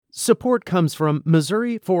Support comes from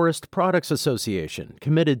Missouri Forest Products Association,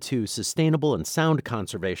 committed to sustainable and sound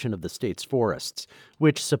conservation of the state's forests,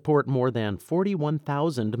 which support more than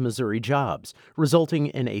 41,000 Missouri jobs, resulting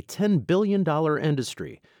in a $10 billion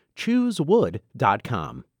industry.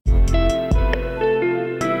 ChooseWood.com.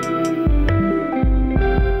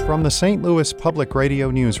 From the St. Louis Public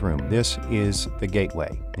Radio Newsroom, this is The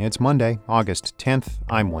Gateway. It's Monday, August 10th.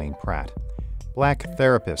 I'm Wayne Pratt. Black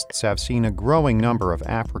therapists have seen a growing number of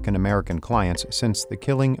African American clients since the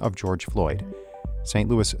killing of George Floyd. St.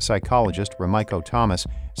 Louis psychologist Ramiko Thomas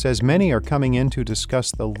says many are coming in to discuss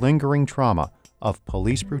the lingering trauma of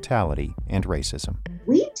police brutality and racism.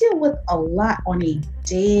 We deal with a lot on a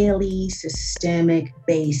daily, systemic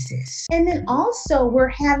basis. And then also we're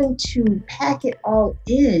having to pack it all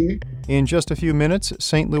in. In just a few minutes,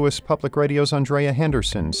 St. Louis Public Radio's Andrea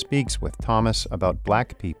Henderson speaks with Thomas about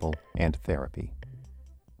Black people and therapy.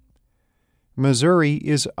 Missouri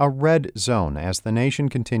is a red zone as the nation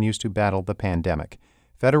continues to battle the pandemic.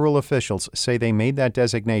 Federal officials say they made that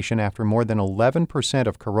designation after more than 11%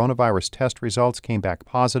 of coronavirus test results came back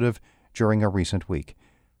positive during a recent week.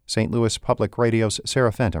 St. Louis Public Radio's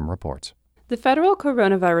Sarah Fenton reports. The Federal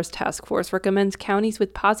Coronavirus Task Force recommends counties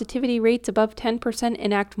with positivity rates above 10%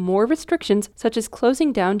 enact more restrictions, such as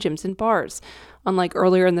closing down gyms and bars. Unlike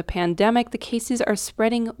earlier in the pandemic, the cases are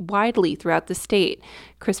spreading widely throughout the state.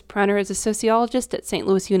 Chris Prenner is a sociologist at St.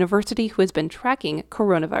 Louis University who has been tracking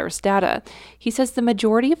coronavirus data. He says the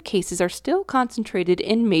majority of cases are still concentrated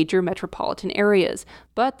in major metropolitan areas,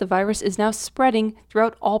 but the virus is now spreading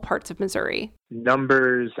throughout all parts of Missouri.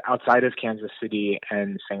 Numbers outside of Kansas City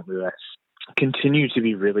and St. Louis continue to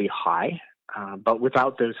be really high, but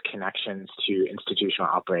without those connections to institutional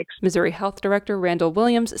outbreaks. Missouri Health Director Randall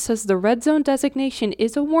Williams says the red zone designation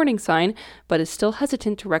is a warning sign, but is still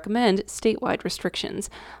hesitant to recommend statewide restrictions.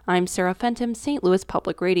 I'm Sarah Fenton, St. Louis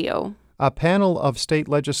Public Radio. A panel of state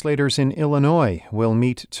legislators in Illinois will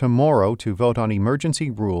meet tomorrow to vote on emergency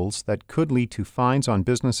rules that could lead to fines on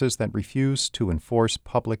businesses that refuse to enforce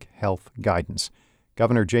public health guidance.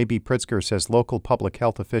 Governor J.B. Pritzker says local public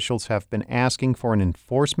health officials have been asking for an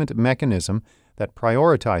enforcement mechanism that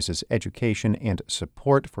prioritizes education and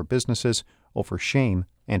support for businesses over shame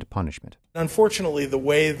and punishment. Unfortunately, the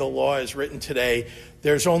way the law is written today,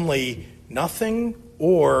 there's only nothing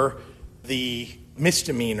or the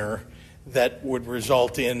misdemeanor that would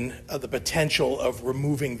result in the potential of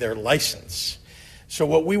removing their license. So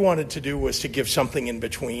what we wanted to do was to give something in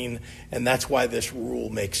between, and that's why this rule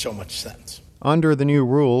makes so much sense. Under the new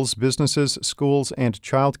rules, businesses, schools, and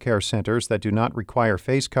child care centers that do not require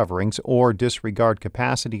face coverings or disregard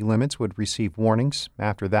capacity limits would receive warnings.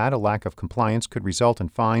 After that, a lack of compliance could result in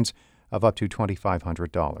fines of up to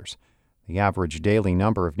 $2,500. The average daily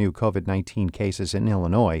number of new COVID-19 cases in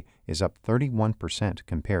Illinois is up 31%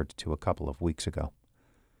 compared to a couple of weeks ago.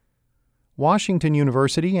 Washington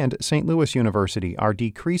University and St. Louis University are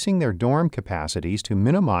decreasing their dorm capacities to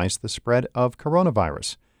minimize the spread of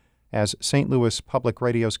coronavirus. As St. Louis Public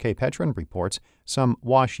Radio's Kay Petrin reports, some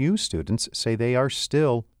WashU students say they are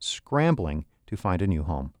still scrambling to find a new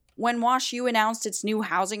home. When WashU announced its new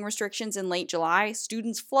housing restrictions in late July,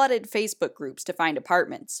 students flooded Facebook groups to find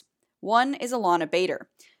apartments. One is Alana Bader.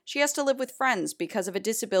 She has to live with friends because of a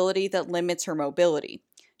disability that limits her mobility.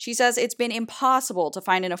 She says it's been impossible to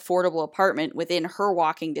find an affordable apartment within her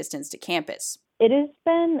walking distance to campus. It has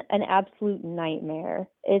been an absolute nightmare.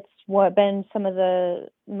 It's been some of the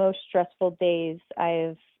most stressful days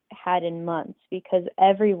I've had in months because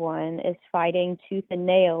everyone is fighting tooth and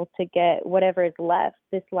nail to get whatever is left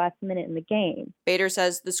this last minute in the game. Bader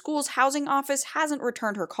says the school's housing office hasn't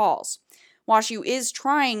returned her calls. WashU is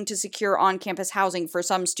trying to secure on-campus housing for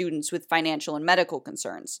some students with financial and medical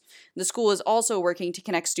concerns. The school is also working to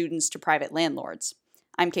connect students to private landlords.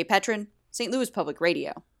 I'm Kay Petrin, St. Louis Public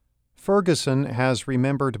Radio. Ferguson has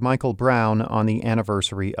remembered Michael Brown on the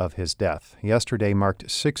anniversary of his death. Yesterday marked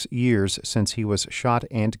 6 years since he was shot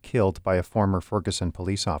and killed by a former Ferguson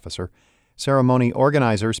police officer. Ceremony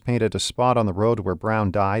organizers painted a spot on the road where Brown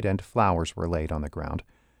died and flowers were laid on the ground.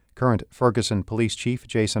 Current Ferguson Police Chief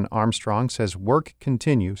Jason Armstrong says work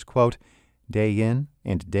continues, quote, day in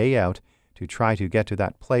and day out to try to get to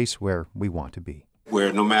that place where we want to be.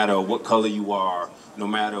 Where no matter what color you are, no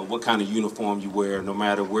matter what kind of uniform you wear, no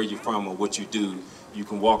matter where you're from or what you do, you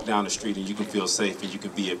can walk down the street and you can feel safe and you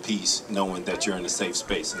can be at peace knowing that you're in a safe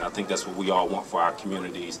space. And I think that's what we all want for our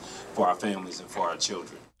communities, for our families, and for our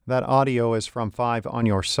children. That audio is from 5 on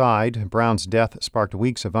Your Side. Brown's death sparked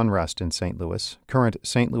weeks of unrest in St. Louis. Current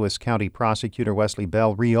St. Louis County Prosecutor Wesley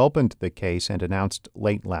Bell reopened the case and announced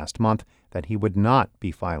late last month that he would not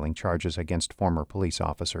be filing charges against former police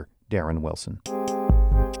officer Darren Wilson.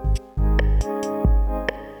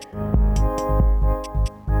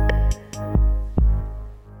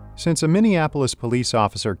 Since a Minneapolis police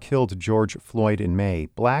officer killed George Floyd in May,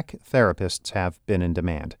 black therapists have been in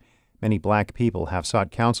demand. Many black people have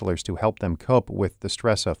sought counselors to help them cope with the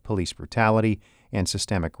stress of police brutality and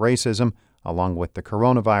systemic racism, along with the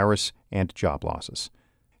coronavirus and job losses.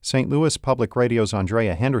 St. Louis Public Radio's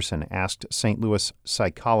Andrea Henderson asked St. Louis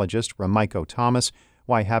psychologist Ramiko Thomas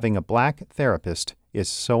why having a black therapist is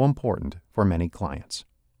so important for many clients.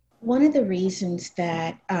 One of the reasons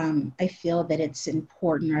that I feel that it's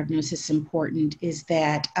important, or I've noticed it's important, is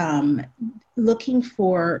that looking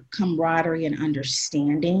for camaraderie and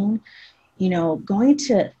understanding. Going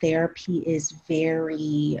to therapy is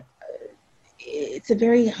it's a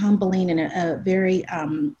very humbling and a very,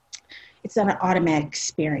 it's not an automatic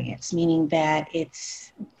experience, meaning that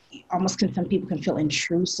it's some people can feel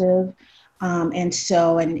intrusive. And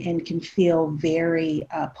can feel very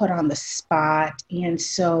put on the spot. And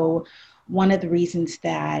so one of the reasons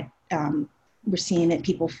that we're seeing that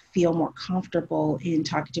people feel more comfortable in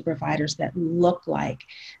talking to providers that look like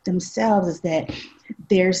themselves is that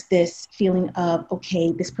there's this feeling of,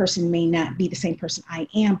 okay, this person may not be the same person I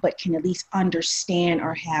am, but can at least understand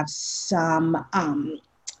or have some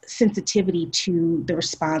sensitivity to the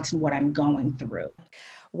response and what I'm going through.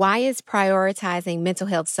 Why is prioritizing mental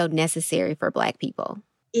health so necessary for Black people?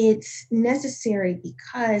 It's necessary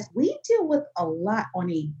because we deal with a lot on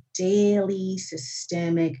a daily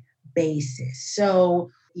systemic basis.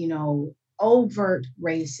 So, overt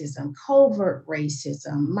racism, covert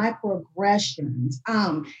racism, microaggressions.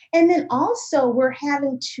 And then also we're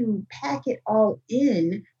having to pack it all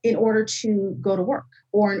in order to go to work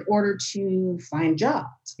or in order to find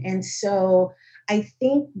jobs. And so I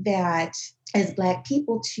think that as Black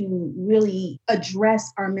people to really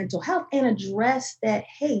address our mental health and address that,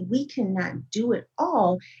 hey, we cannot do it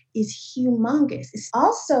all is humongous. It's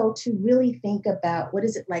also to really think about what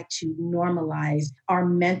is it like to normalize our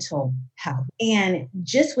mental health. And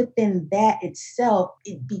just within that itself,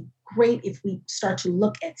 it'd be great if we start to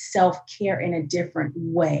look at self-care in a different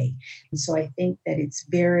way. And so I think that it's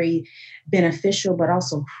very beneficial, but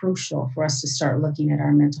also crucial for us to start looking at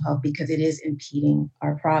our mental health because it is impeding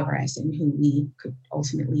our progress and who we could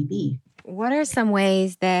ultimately be. What are some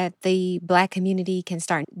ways that the Black community can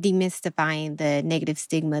start demystifying the negative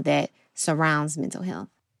stigma that surrounds mental health?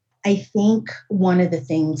 I think one of the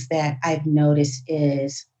things that I've noticed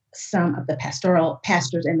is some of the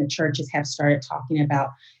pastors and the churches have started talking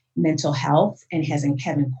about mental health and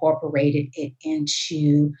have incorporated it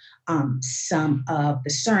into some of the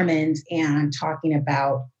sermons and talking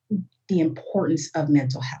about the importance of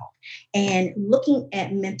mental health and looking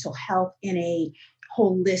at mental health in a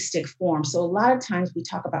holistic form. So a lot of times we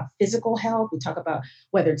talk about physical health, we talk about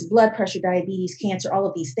whether it's blood pressure, diabetes, cancer, all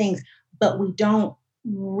of these things, but we don't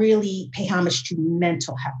really pay homage to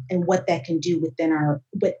mental health and what that can do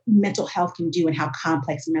what mental health can do and how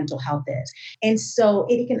complex mental health is. And so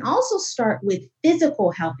it can also start with physical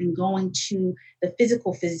health and going to the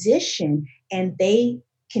physical physician, and they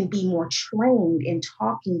can be more trained in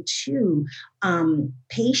talking to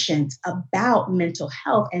patients about mental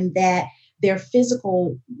health and that their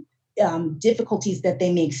physical difficulties that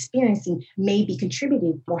they may be experiencing may be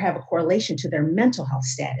contributing or have a correlation to their mental health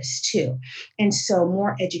status too. And so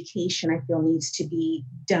more education, I feel, needs to be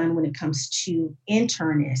done when it comes to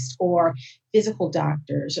internists or physical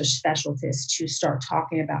doctors or specialists to start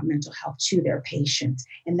talking about mental health to their patients.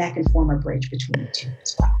 And that can form a bridge between the two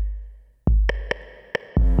as well.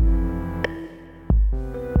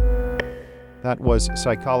 That was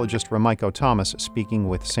psychologist Ramiko Thomas speaking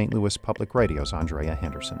with St. Louis Public Radio's Andrea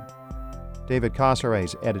Henderson. David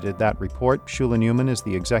Casares edited that report. Shula Newman is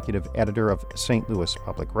the executive editor of St. Louis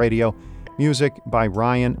Public Radio. Music by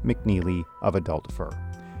Ryan McNeely of Adult Fur.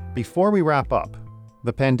 Before we wrap up,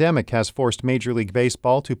 the pandemic has forced Major League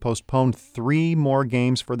Baseball to postpone 3 more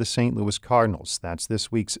games for the St. Louis Cardinals. That's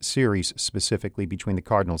this week's series, specifically between the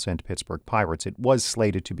Cardinals and Pittsburgh Pirates. It was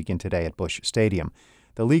slated to begin today at Busch Stadium.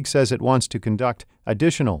 The league says it wants to conduct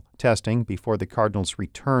additional testing before the Cardinals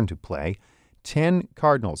return to play. 10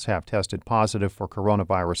 Cardinals have tested positive for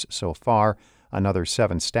coronavirus so far. Another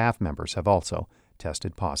 7 staff members have also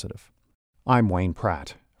tested positive. I'm Wayne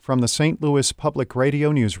Pratt. From the St. Louis Public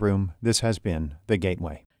Radio Newsroom, this has been The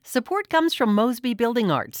Gateway. Support comes from Mosby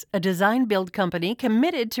Building Arts, a design-build company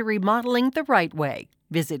committed to remodeling the right way.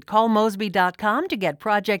 Visit callmosby.com to get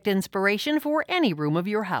project inspiration for any room of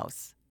your house.